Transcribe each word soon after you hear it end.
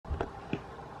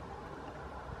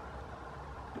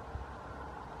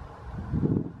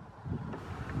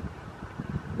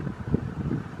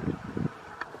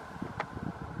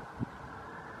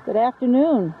Good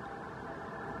afternoon.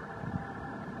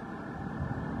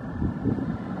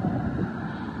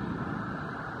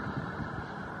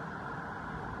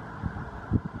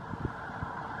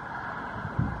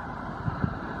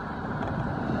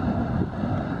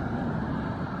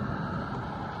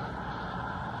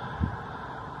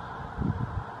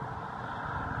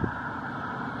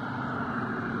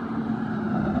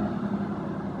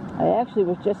 I actually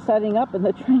was just setting up and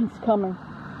the train's coming.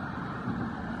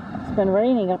 It's been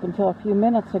raining up until a few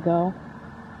minutes ago.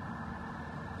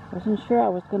 Wasn't sure I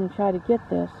was going to try to get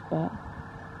this, but...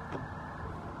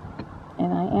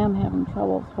 And I am having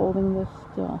trouble holding this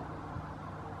still.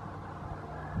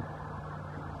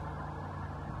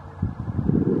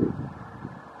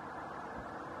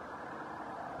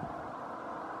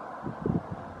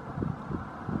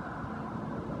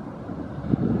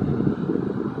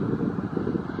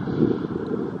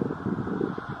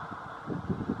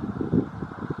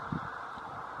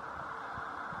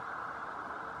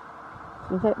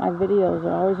 Seems like my videos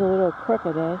are always a little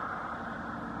crooked, eh?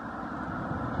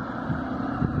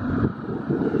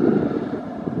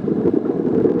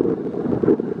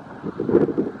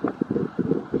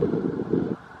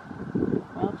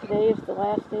 Well, today is the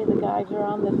last day the guys are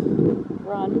on this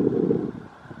run.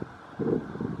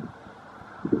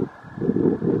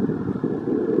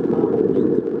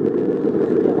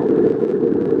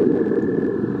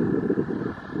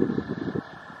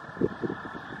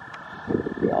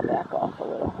 I'll back off a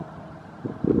little.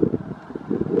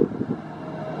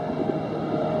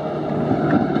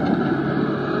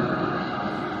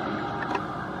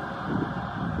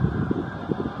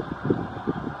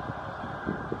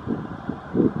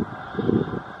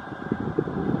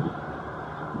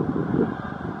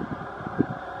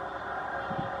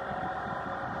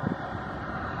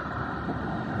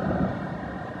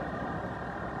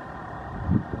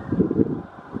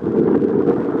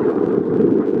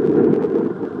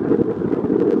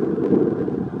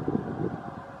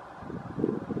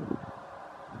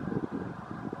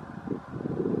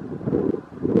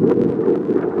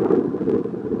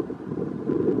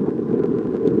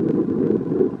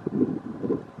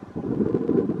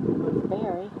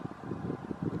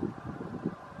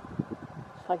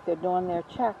 Like they're doing their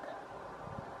check.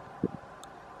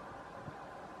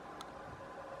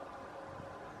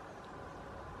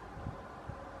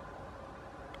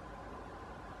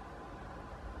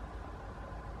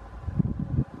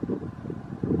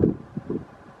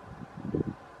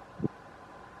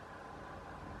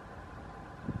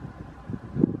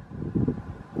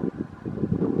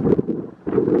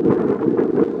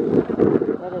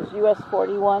 That is US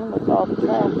 41 with all the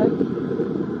traffic.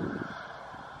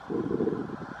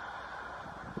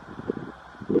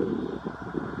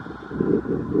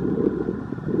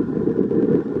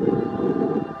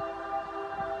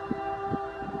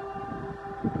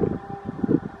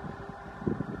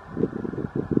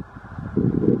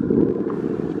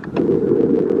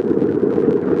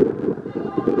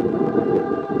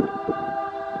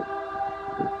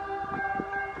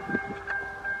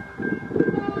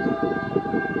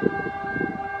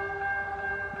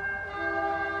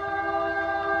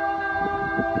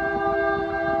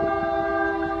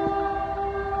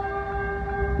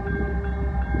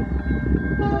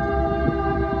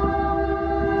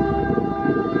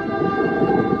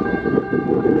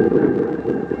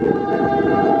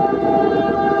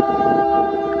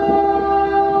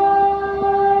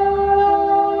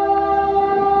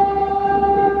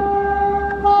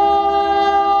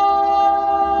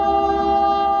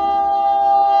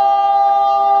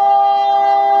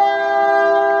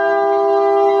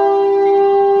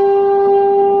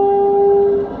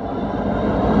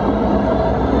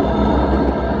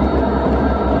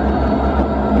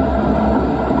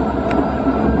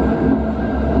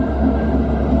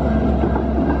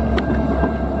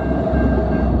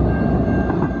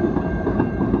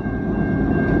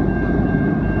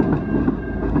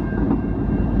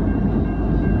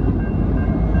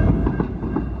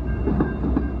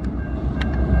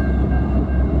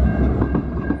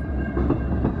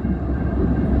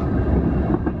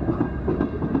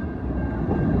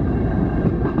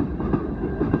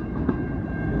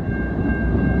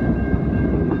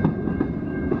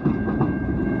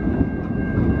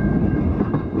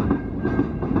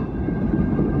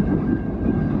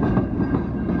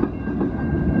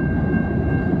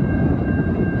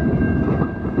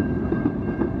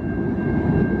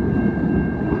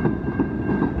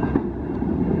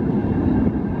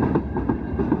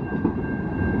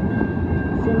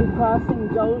 Crossing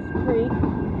Joe's Creek,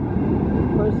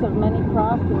 first of many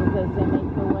crossings as they make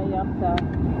their way up the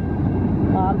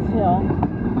Mons Hill.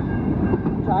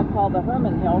 I call the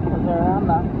Herman Hill because they're on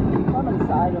the Herman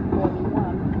side of 41.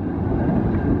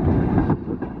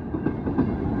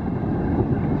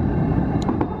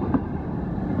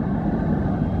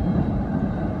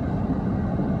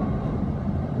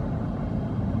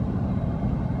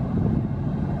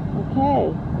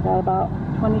 Okay, got about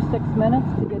 26 minutes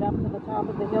to get up to the top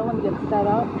of the hill and get set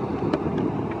up.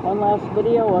 One last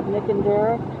video of Nick and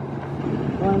Derek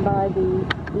going by the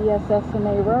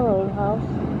DSSNA Railroad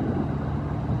House.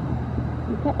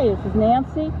 Okay, this is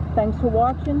Nancy. Thanks for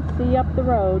watching. See you up the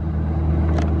road.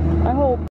 I hope.